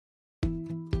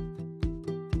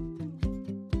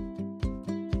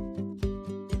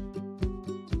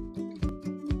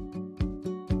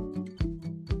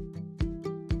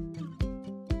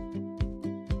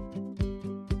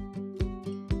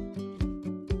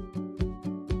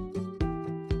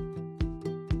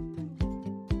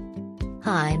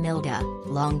Hi Milda,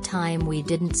 long time we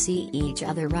didn't see each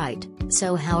other, right?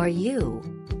 So how are you?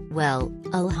 Well,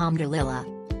 Alhamdulillah.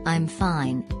 I'm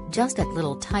fine, just a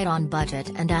little tight on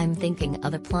budget, and I'm thinking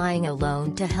of applying a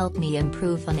loan to help me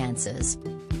improve finances.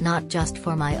 Not just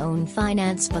for my own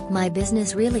finance, but my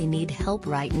business really need help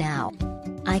right now.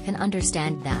 I can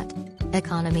understand that.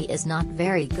 Economy is not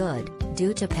very good,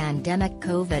 due to pandemic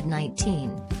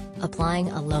COVID-19. Applying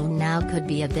a loan now could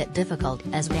be a bit difficult,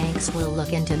 as banks will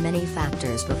look into many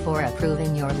factors before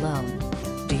approving your loan.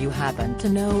 Do you happen to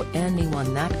know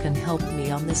anyone that can help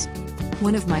me on this?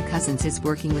 One of my cousins is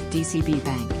working with DCB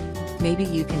Bank. Maybe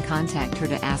you can contact her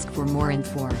to ask for more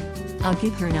info. I'll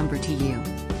give her number to you.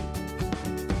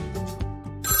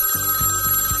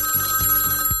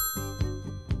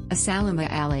 Assalamu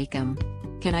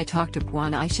alaikum. Can I talk to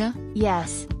Puan Aisha?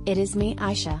 Yes, it is me,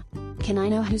 Aisha. Can I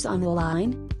know who's on the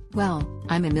line? Well,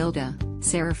 I'm Emilda,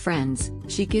 Sarah friends.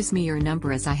 She gives me your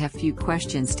number as I have few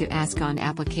questions to ask on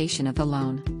application of the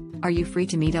loan. Are you free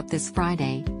to meet up this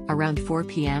Friday, around 4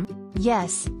 p.m.?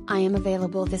 Yes, I am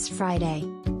available this Friday.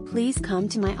 Please come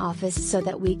to my office so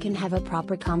that we can have a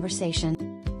proper conversation.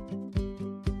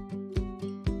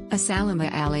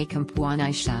 Assalamu alaikum Puan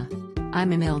Aisha.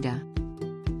 I'm Emilda.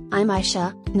 I'm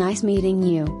Aisha, nice meeting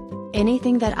you.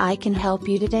 Anything that I can help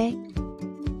you today?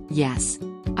 Yes.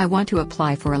 I want to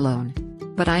apply for a loan.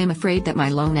 But I am afraid that my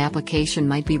loan application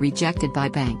might be rejected by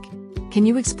bank. Can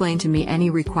you explain to me any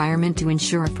requirement to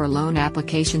ensure for loan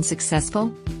application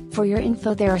successful? For your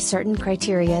info, there are certain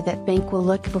criteria that bank will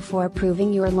look before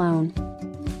approving your loan.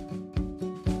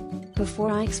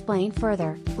 Before I explain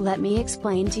further, let me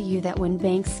explain to you that when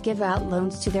banks give out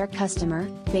loans to their customer,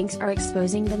 banks are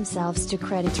exposing themselves to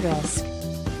credit risk.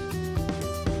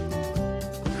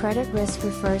 Credit risk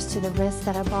refers to the risk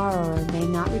that a borrower may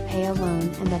not repay a loan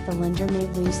and that the lender may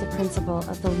lose the principal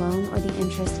of the loan or the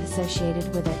interest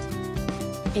associated with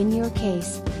it. In your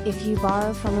case, if you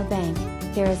borrow from a bank,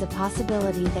 there is a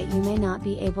possibility that you may not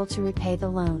be able to repay the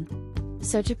loan.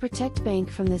 So to protect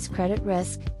bank from this credit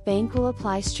risk, bank will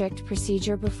apply strict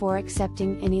procedure before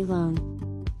accepting any loan.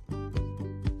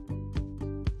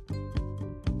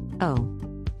 Oh.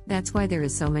 That's why there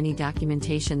is so many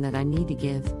documentation that I need to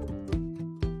give.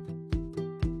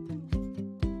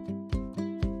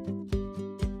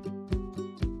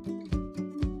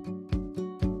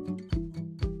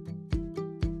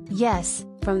 Yes,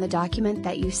 from the document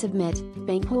that you submit,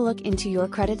 bank will look into your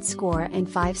credit score and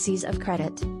 5 C's of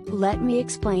credit. Let me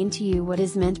explain to you what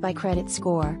is meant by credit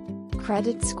score.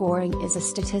 Credit scoring is a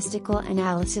statistical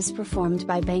analysis performed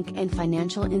by bank and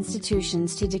financial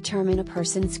institutions to determine a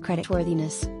person's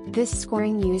creditworthiness. This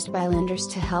scoring used by lenders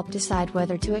to help decide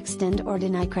whether to extend or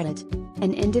deny credit.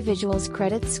 An individual's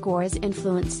credit score is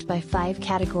influenced by 5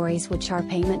 categories, which are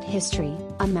payment history,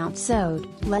 amount owed,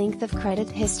 length of credit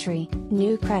history,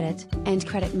 new credit, and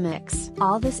credit mix.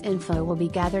 All this info will be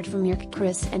gathered from your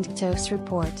CRIS and CTOS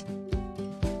report.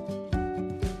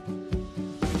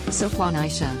 So Puan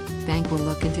Aisha, bank will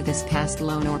look into this past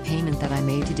loan or payment that I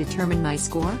made to determine my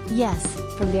score? Yes,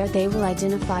 from there they will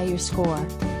identify your score.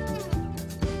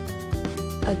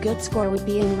 A good score would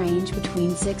be in range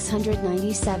between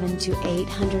 697 to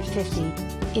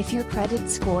 850. If your credit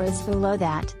score is below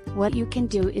that, what you can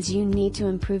do is you need to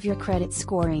improve your credit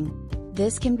scoring.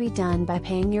 This can be done by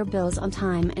paying your bills on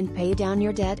time and pay down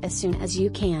your debt as soon as you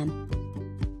can.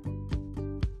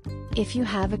 If you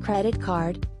have a credit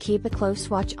card, keep a close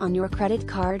watch on your credit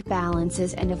card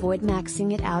balances and avoid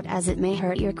maxing it out, as it may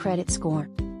hurt your credit score.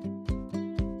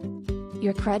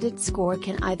 Your credit score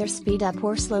can either speed up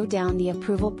or slow down the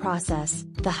approval process.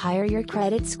 The higher your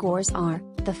credit scores are,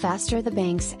 the faster the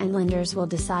banks and lenders will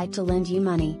decide to lend you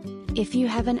money. If you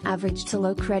have an average to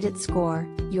low credit score,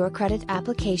 your credit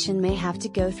application may have to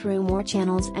go through more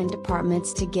channels and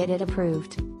departments to get it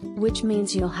approved. Which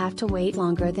means you'll have to wait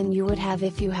longer than you would have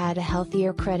if you had a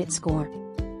healthier credit score.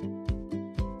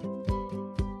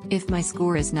 If my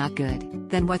score is not good,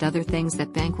 then what other things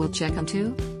that bank will check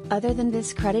onto? Other than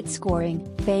this credit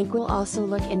scoring, bank will also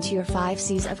look into your 5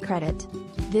 C's of credit.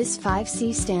 This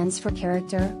 5C stands for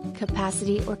character,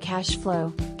 capacity or cash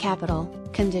flow, capital,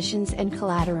 conditions and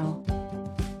collateral.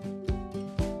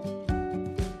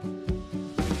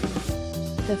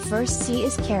 The first C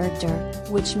is character,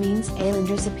 which means a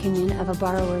lender's opinion of a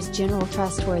borrower's general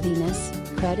trustworthiness,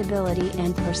 credibility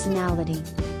and personality.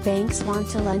 Banks want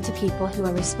to lend to people who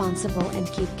are responsible and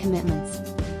keep commitments.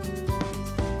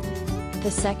 The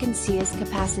second C is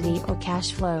capacity or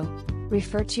cash flow.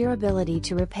 Refer to your ability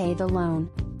to repay the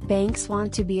loan. Banks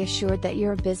want to be assured that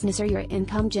your business or your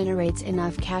income generates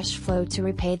enough cash flow to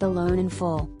repay the loan in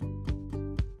full.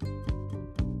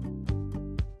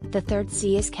 The third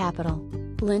C is capital.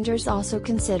 Lenders also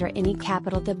consider any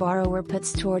capital the borrower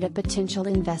puts toward a potential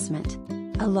investment.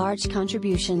 A large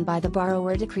contribution by the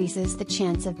borrower decreases the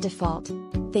chance of default.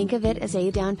 Think of it as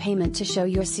a down payment to show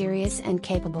you're serious and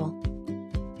capable.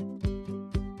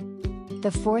 The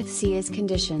fourth C is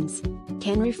conditions.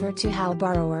 Can refer to how a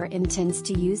borrower intends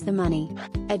to use the money.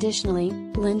 Additionally,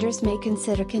 lenders may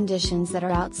consider conditions that are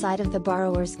outside of the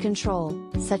borrower's control,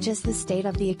 such as the state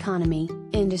of the economy,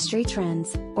 industry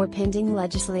trends, or pending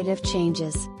legislative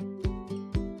changes.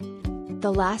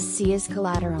 The last C is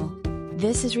collateral.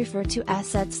 This is referred to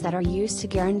assets that are used to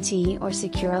guarantee or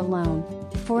secure a loan.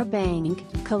 For a bank,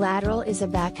 collateral is a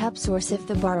backup source if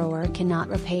the borrower cannot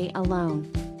repay a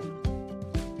loan.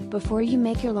 Before you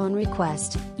make your loan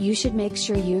request, you should make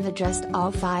sure you've addressed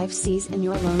all 5 C's in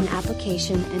your loan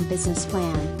application and business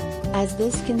plan, as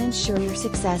this can ensure your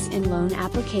success in loan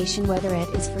application whether it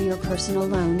is for your personal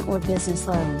loan or business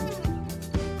loan.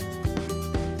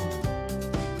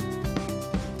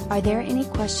 Are there any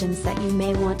questions that you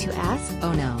may want to ask?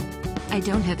 Oh no. I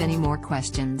don't have any more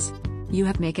questions. You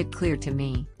have made it clear to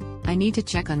me. I need to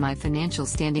check on my financial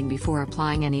standing before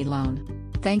applying any loan.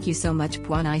 Thank you so much,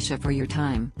 Poonaisha, for your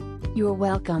time. You're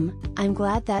welcome. I'm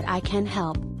glad that I can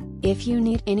help. If you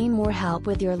need any more help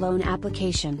with your loan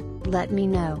application, let me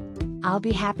know. I'll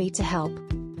be happy to help.